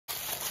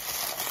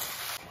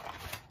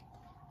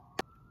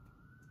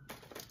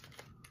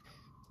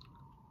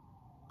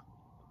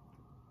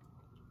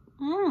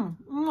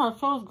that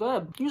smells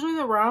good. Usually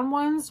the round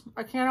ones,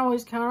 I can't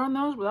always count on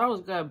those, but that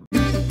was good.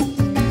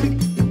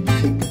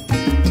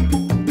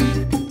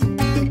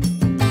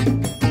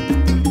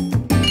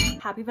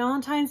 Happy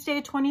Valentine's Day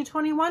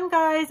 2021,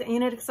 guys.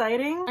 Ain't it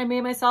exciting? I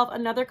made myself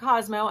another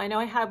Cosmo. I know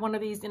I had one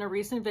of these in a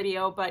recent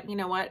video, but you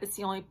know what? It's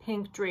the only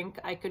pink drink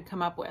I could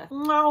come up with.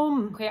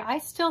 Okay, I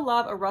still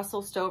love a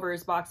Russell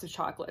Stover's box of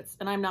chocolates,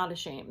 and I'm not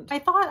ashamed. I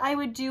thought I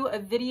would do a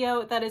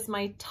video that is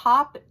my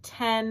top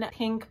 10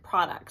 pink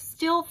products.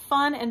 Still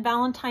fun and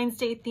Valentine's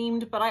Day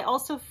themed, but I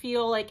also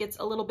feel like it's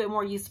a little bit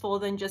more useful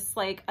than just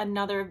like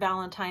another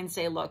Valentine's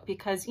Day look,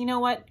 because you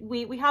know what?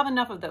 We have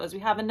enough of those. We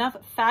have enough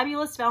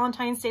fabulous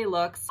Valentine's Day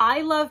looks.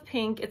 I love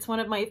pink. It's one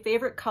of my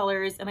favorite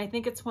colors, and I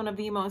think it's one of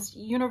the most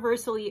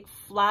universally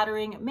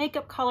flattering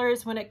makeup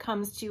colors when it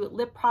comes to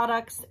lip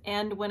products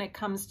and when it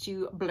comes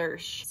to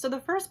blush. So the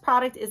first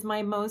product is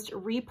my most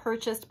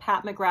repurchased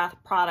Pat McGrath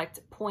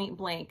product, point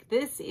blank.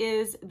 This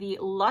is the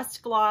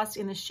Lust Gloss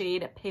in the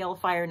shade Pale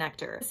Fire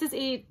Nectar. This is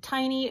a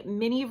tiny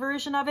mini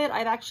version of it.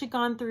 I've actually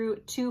gone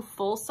through 2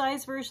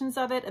 full-size versions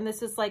of it, and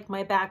this is like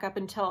my backup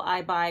until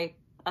I buy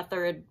a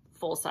third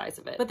full size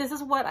of it. But this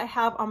is what I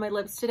have on my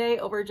lips today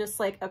over just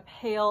like a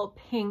pale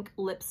pink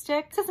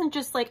lipstick. This isn't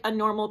just like a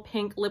normal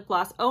pink lip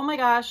gloss. Oh my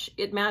gosh,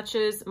 it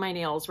matches my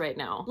nails right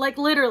now. Like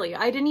literally,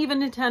 I didn't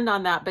even intend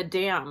on that, but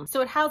damn. So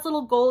it has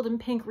little gold and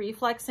pink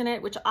reflex in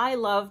it, which I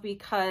love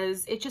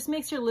because it just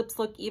makes your lips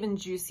look even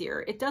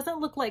juicier. It doesn't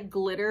look like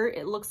glitter.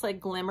 It looks like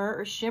glimmer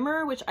or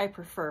shimmer, which I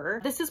prefer.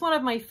 This is one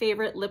of my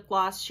favorite lip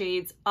gloss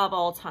shades of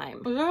all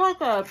time. Is there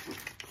like a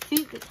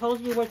sheet that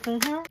tells you what's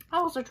in here?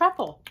 Oh, it's a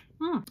truffle.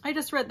 I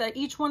just read that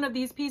each one of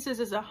these pieces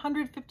is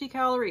 150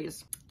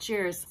 calories.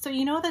 Cheers. So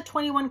you know the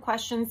 21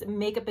 Questions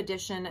Makeup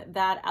Edition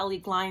that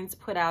Ellie Glines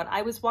put out?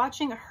 I was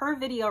watching her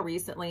video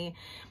recently,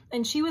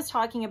 and she was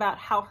talking about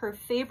how her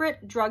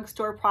favorite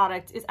drugstore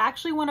product is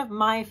actually one of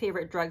my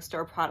favorite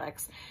drugstore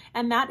products,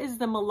 and that is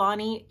the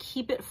Milani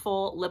Keep It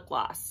Full Lip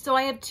Gloss. So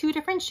I have 2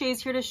 different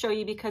shades here to show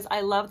you because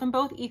I love them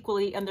both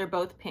equally and they're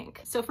both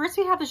pink. So first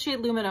we have the shade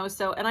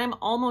Luminoso, and I'm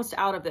almost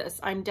out of this.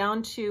 I'm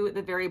down to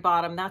the very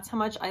bottom. That's how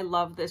much I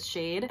love this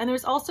shade. And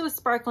there's also a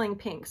sparkling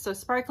pink. So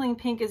sparkling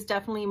pink is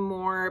definitely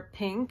more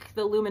pink.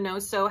 The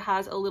Luminoso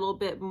has a little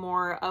bit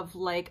more of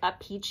like a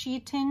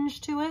peachy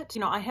tinge to it. You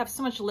know, I have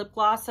so much lip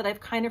gloss that I've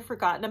kind of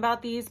forgotten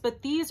about these,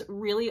 but these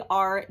really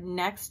are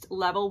next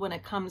level when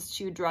it comes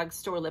to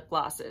drugstore lip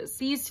glosses.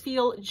 These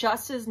feel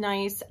just as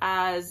nice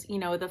as, you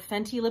know, the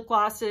Fenty lip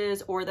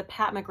glosses or the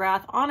Pat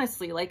McGrath.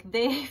 Honestly, like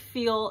they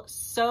feel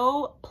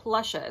so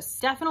plushious.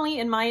 Definitely,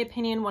 in my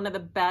opinion, one of the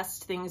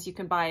best things you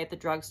can buy at the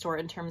drugstore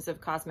in terms of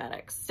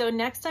cosmetics. So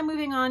next I'm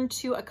moving on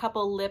to a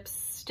couple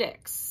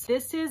lipsticks.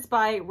 This is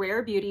by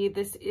Rare Beauty.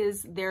 This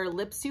is their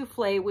Lip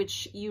Souffle,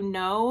 which you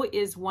know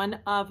is one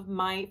of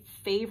my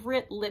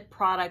favorite lip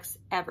products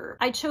ever.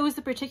 I chose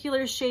the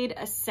particular shade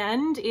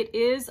Ascend. It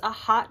is a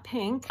hot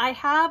pink. I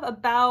have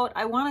about,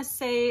 I want to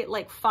say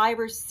like 5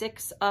 or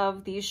 6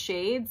 of these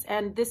shades,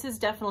 and this is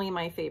definitely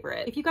my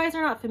favorite. If you guys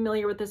are not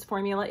familiar with this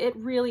formula, it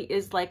really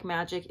is like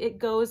magic. It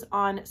goes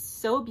on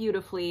so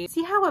beautifully.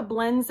 See how it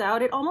blends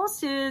out? It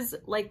almost is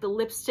like the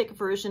lipstick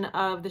version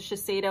of the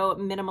Shiseido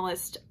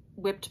Minimalist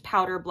whipped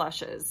powder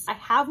blushes. I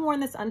have worn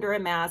this under a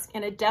mask,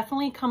 and it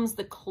definitely comes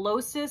the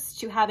closest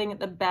to having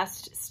the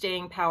best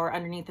staying power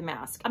underneath the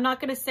mask. I'm not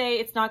gonna say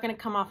it's not gonna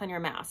come off on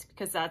your mask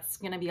because that's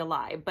gonna be a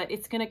lie, but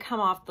it's gonna come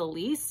off the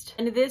least.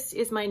 And this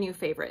is my new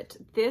favorite.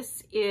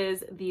 This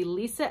is the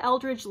Lisa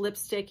Eldridge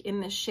lipstick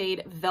in the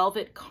shade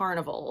Velvet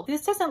Carnival.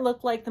 This doesn't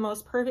look like the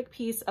most perfect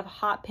piece of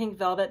hot pink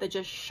velvet that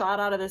just shot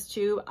out of this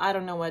tube. I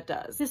don't know what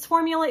does. This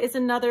formula is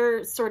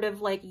another sort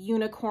of like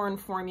unicorn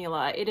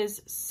formula. It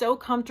is so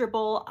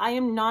comfortable. I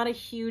am not a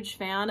huge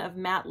fan of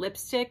matte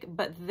lipstick,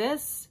 but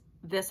this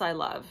I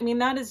love. I mean,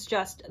 that is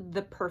just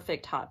the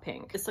perfect hot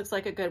pink. This looks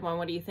like a good one.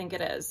 What do you think it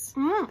is?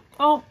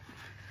 Oh,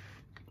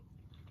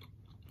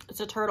 it's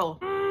a turtle.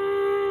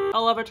 I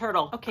love a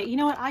turtle. Okay, you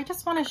know what? I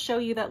just want to show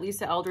you that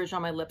Lisa Eldridge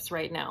on my lips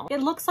right now.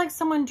 It looks like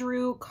someone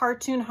drew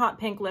cartoon hot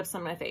pink lips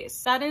on my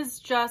face. That is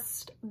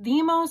just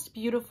the most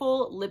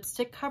beautiful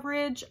lipstick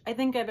coverage I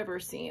think I've ever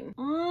seen.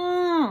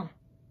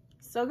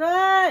 So good.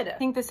 I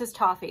think this is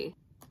toffee.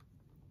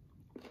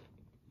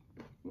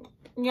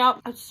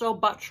 Yep, it's so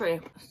buttery.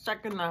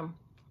 Stuck in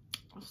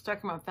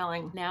my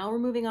filling. Now we're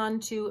moving on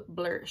to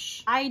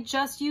blush. I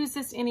just used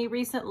this in a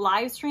recent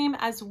live stream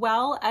as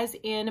well as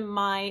in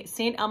my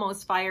St.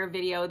 Elmo's Fire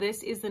video.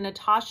 This is the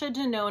Natasha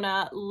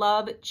Denona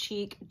Love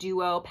Cheek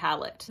Duo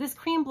palette. This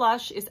cream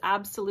blush is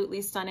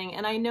absolutely stunning,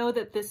 and I know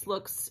that this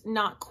looks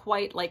not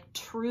quite like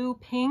true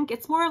pink.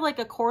 It's more of like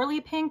a corally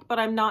pink, but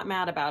I'm not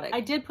mad about it.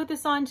 I did put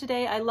this on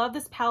today. I love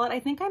this palette. I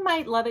think I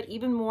might love it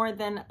even more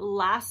than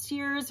last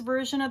year's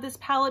version of this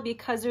palette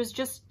because there's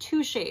just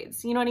 2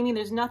 shades. You know what I mean?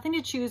 There's nothing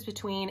to choose between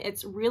between.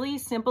 It's really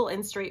simple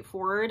and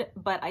straightforward,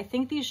 but I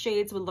think these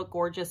shades would look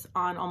gorgeous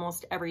on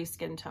almost every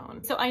skin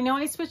tone. So I know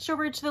I switched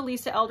over to the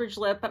Lisa Eldridge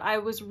lip, but I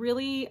was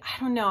really,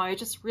 I don't know, I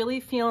just really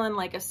feeling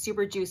like a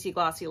super juicy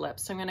glossy lip.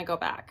 So I'm gonna go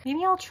back.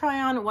 Maybe I'll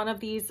try on one of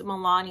these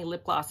Milani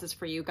lip glosses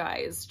for you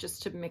guys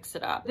just to mix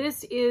it up.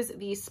 This is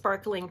the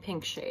sparkling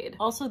pink shade.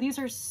 Also, these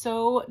are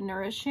so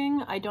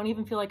nourishing. I don't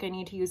even feel like I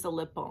need to use a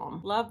lip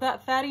balm. Love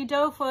that fatty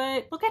doe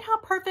foot. Look at how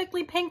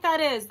perfectly pink that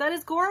is. That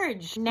is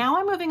gorge. Now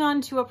I'm moving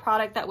on to a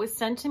product that was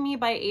sent to me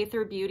by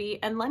Aether Beauty.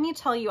 And let me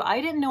tell you, I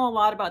didn't know a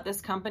lot about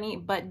this company,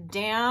 but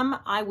damn,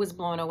 I was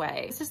blown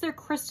away. This is their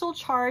Crystal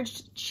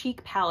Charged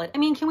Cheek Palette. I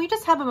mean, can we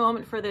just have a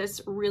moment for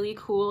this really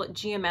cool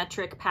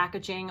geometric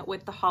packaging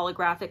with the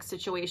holographic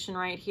situation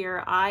right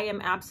here? I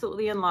am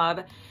absolutely in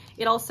love.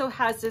 It also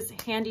has this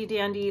handy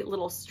dandy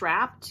little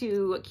strap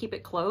to keep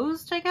it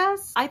closed, I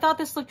guess. I thought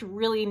this looked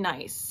really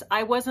nice.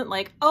 I wasn't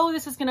like, oh,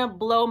 this is gonna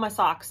blow my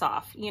socks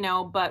off, you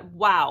know, but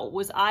wow,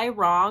 was I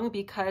wrong?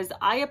 Because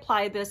I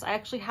applied this. I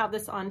actually have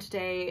this on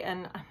today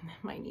and I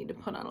might need to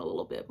put on a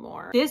little bit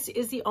more. This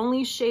is the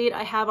only shade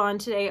I have on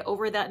today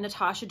over that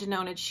Natasha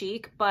Denona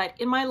cheek, but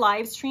in my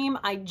live stream,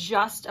 I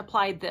just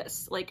applied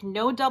this. Like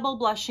no double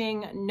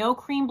blushing, no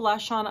cream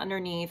blush on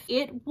underneath.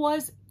 It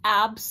was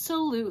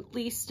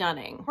absolutely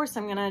stunning. Of course,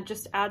 I'm gonna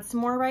just add some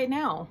more right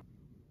now.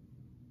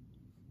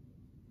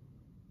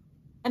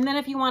 And then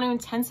if you want to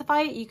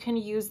intensify it, you can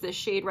use this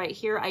shade right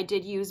here. I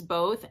did use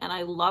both and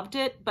I loved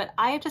it, but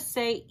I have to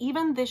say,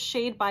 even this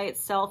shade by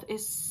itself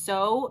is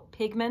so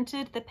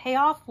pigmented. The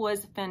payoff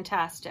was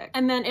fantastic.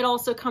 And then it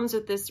also comes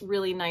with this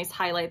really nice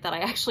highlight that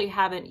I actually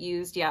haven't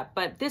used yet,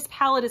 but this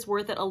palette is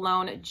worth it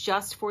alone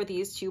just for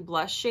these two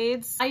blush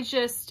shades. I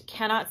just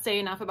cannot say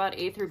enough about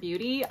Aether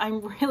Beauty. I'm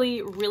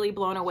really, really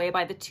blown away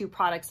by the two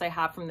products I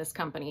have from this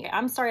company.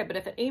 I'm sorry, but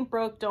if it ain't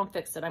broke, don't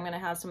fix it. I'm gonna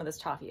have some of this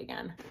toffee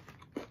again.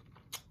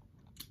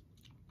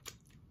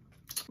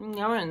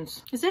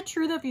 Yums. Is it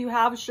true that if you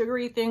have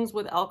sugary things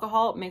with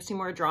alcohol, it makes you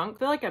more drunk? I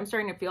feel like I'm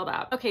starting to feel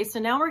that. Okay, so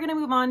now we're gonna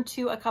move on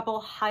to a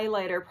couple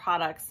highlighter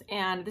products.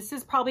 And this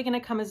is probably gonna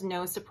come as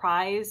no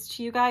surprise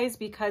to you guys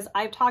because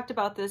I've talked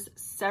about this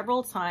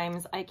several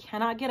times. I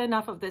cannot get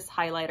enough of this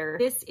highlighter.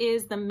 This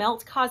is the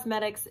Melt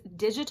Cosmetics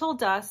Digital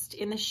Dust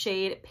in the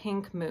shade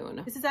Pink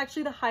Moon. This is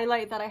actually the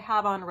highlight that I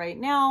have on right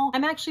now.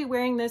 I'm actually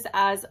wearing this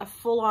as a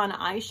full-on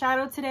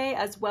eyeshadow today,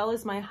 as well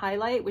as my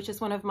highlight, which is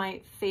one of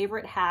my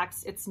favorite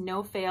hacks. It's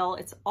no fail.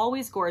 It's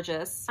always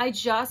gorgeous. I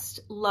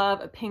just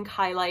love a pink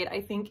highlight.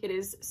 I think it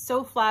is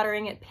so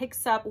flattering. It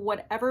picks up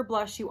whatever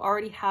blush you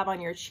already have on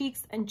your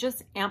cheeks and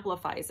just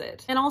amplifies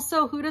it. And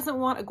also, who doesn't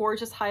want a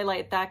gorgeous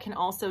highlight that can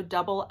also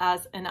double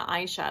as an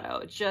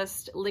eyeshadow?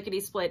 Just lickety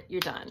split,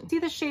 you're done. See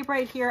the shape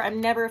right here? I'm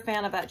never a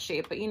fan of that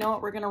shape, but you know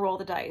what? We're gonna roll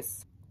the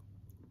dice.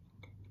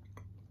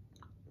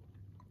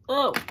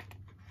 Oh.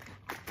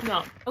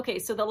 No. Okay,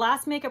 so the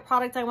last makeup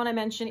product I want to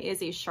mention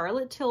is a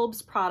Charlotte Tilbury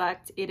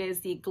product. It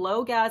is the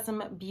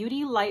Glowgasm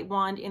Beauty Light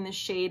Wand in the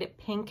shade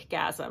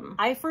Pinkgasm.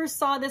 I first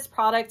saw this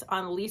product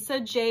on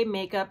Lisa J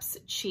Makeup's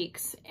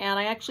cheeks, and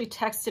I actually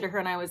texted her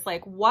and I was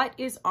like, what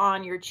is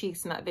on your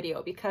cheeks in that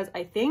video? Because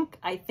I think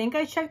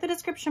I checked the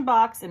description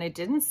box and it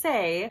didn't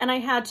say, and I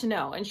had to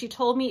know. And she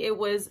told me it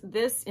was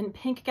this in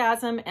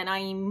Pinkgasm, and I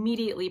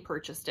immediately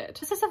purchased it.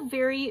 This is a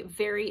very,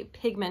 very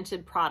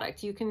pigmented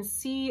product. You can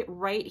see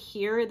right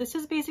here, this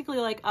is basically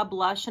like a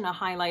blush and a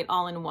highlight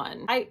all in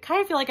one. I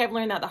kind of feel like I've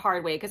learned that the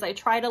hard way because I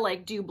try to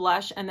like do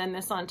blush and then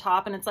this on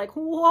top and it's like,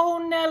 whoa,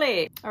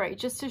 Nelly. All right,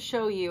 just to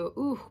show you.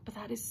 Ooh, but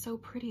that is so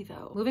pretty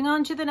though. Moving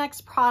on to the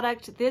next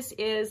product. This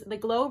is the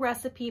Glow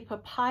Recipe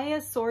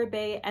Papaya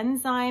Sorbet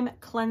Enzyme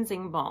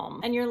Cleansing Balm.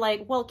 And you're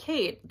like, well,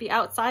 Kate, the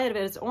outside of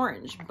it is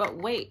orange, but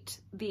wait,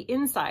 the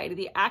inside,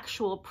 the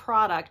actual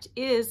product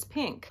is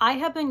pink. I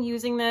have been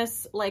using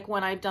this like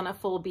when I've done a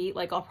full beat,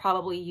 like I'll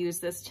probably use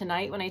this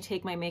tonight when I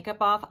take my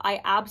makeup off. I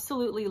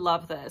absolutely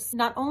love this.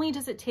 Not only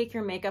does it take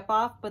your makeup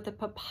off, but the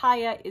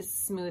papaya is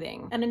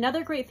smoothing. And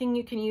another great thing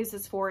you can use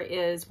this for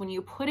is when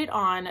you put it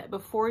on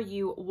before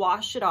you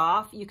wash it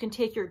off, you can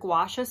take your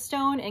gua sha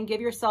stone and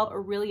give yourself a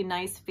really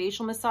nice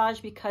facial massage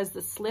because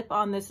the slip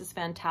on this is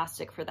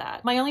fantastic for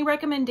that. My only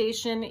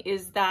recommendation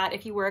is that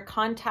if you wear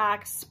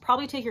contacts,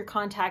 probably take your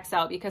contacts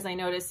out because I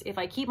notice if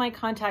I keep my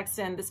contacts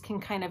in, this can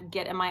kind of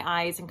get in my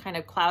eyes and kind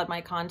of cloud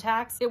my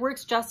contacts. It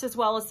works just as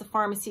well as the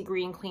Pharmacy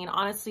Green Clean.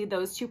 Honestly,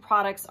 those two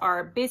products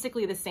are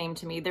basically the same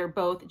to me. They're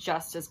both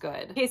just as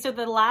good. Okay, so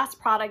the last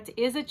product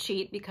is a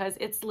cheat because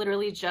it's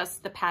literally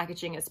just the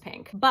packaging is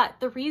pink. But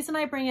the reason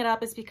I bring it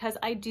up is because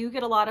I do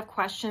get a lot of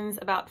questions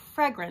about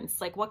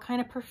fragrance, like what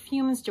kind of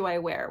perfumes do I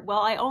wear? Well,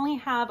 I only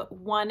have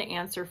one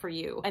answer for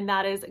you, and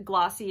that is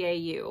Glossier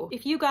You.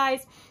 If you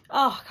guys,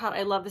 oh God,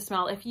 I love the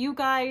smell. If you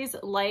guys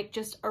like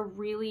just a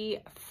really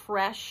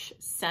fresh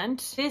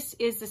scent, this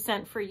is the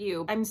scent for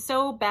you. I'm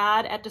so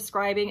bad at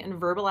describing and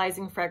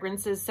verbalizing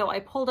fragrances, so I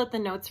pulled up the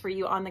notes for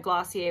you on the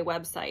Glossier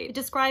website. It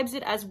describes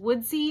it as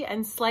woodsy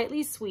and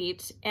slightly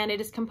sweet, and it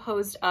is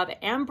composed of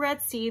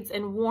ambrette seeds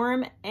and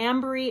warm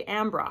ambery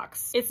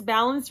ambrox. It's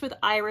balanced with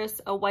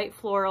iris, a white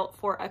floral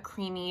for a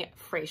creamy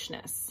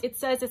freshness. It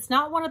says it's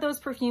not one of those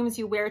perfumes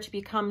you wear to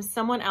become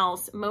someone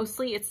else.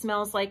 Mostly it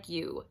smells like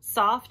you.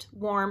 Soft,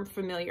 warm,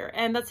 familiar.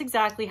 And that's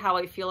exactly how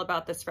I feel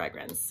about this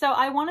fragrance. So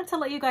I wanted to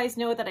let you guys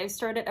know that I've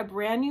started a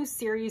brand new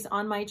series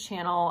on my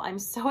channel. I'm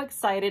so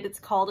excited. It's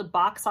called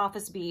Box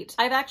Office Beat.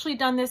 I've actually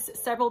done this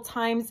several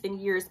times in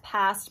years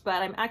past,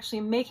 but I'm actually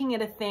making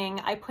it a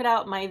thing. I put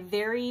out my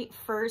very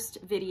first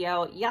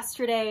video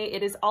yesterday.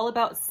 It is all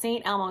about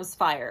St. Elmo's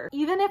Fire.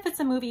 Even if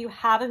it's a movie you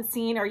haven't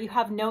seen or you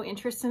have no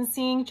interest in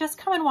seeing, just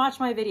come and watch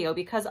my video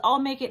because I'll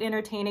make it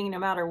entertaining no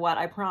matter what,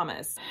 I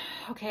promise.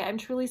 Okay, I'm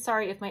truly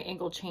sorry if my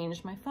angle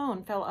changed. My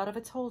phone fell out of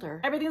its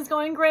holder. Everything's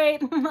going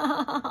great.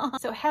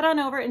 So head on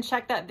over and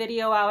check that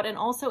video out. And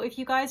also, if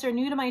you guys are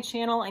new to my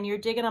channel and you're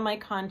digging on my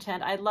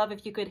content, I'd love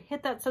if you could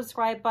hit that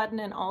subscribe button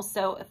and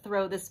also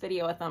throw this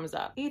video a thumbs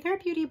up. Aether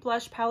Beauty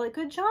Blush Palette,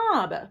 good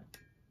job.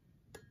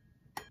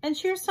 And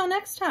cheers till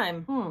next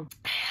time.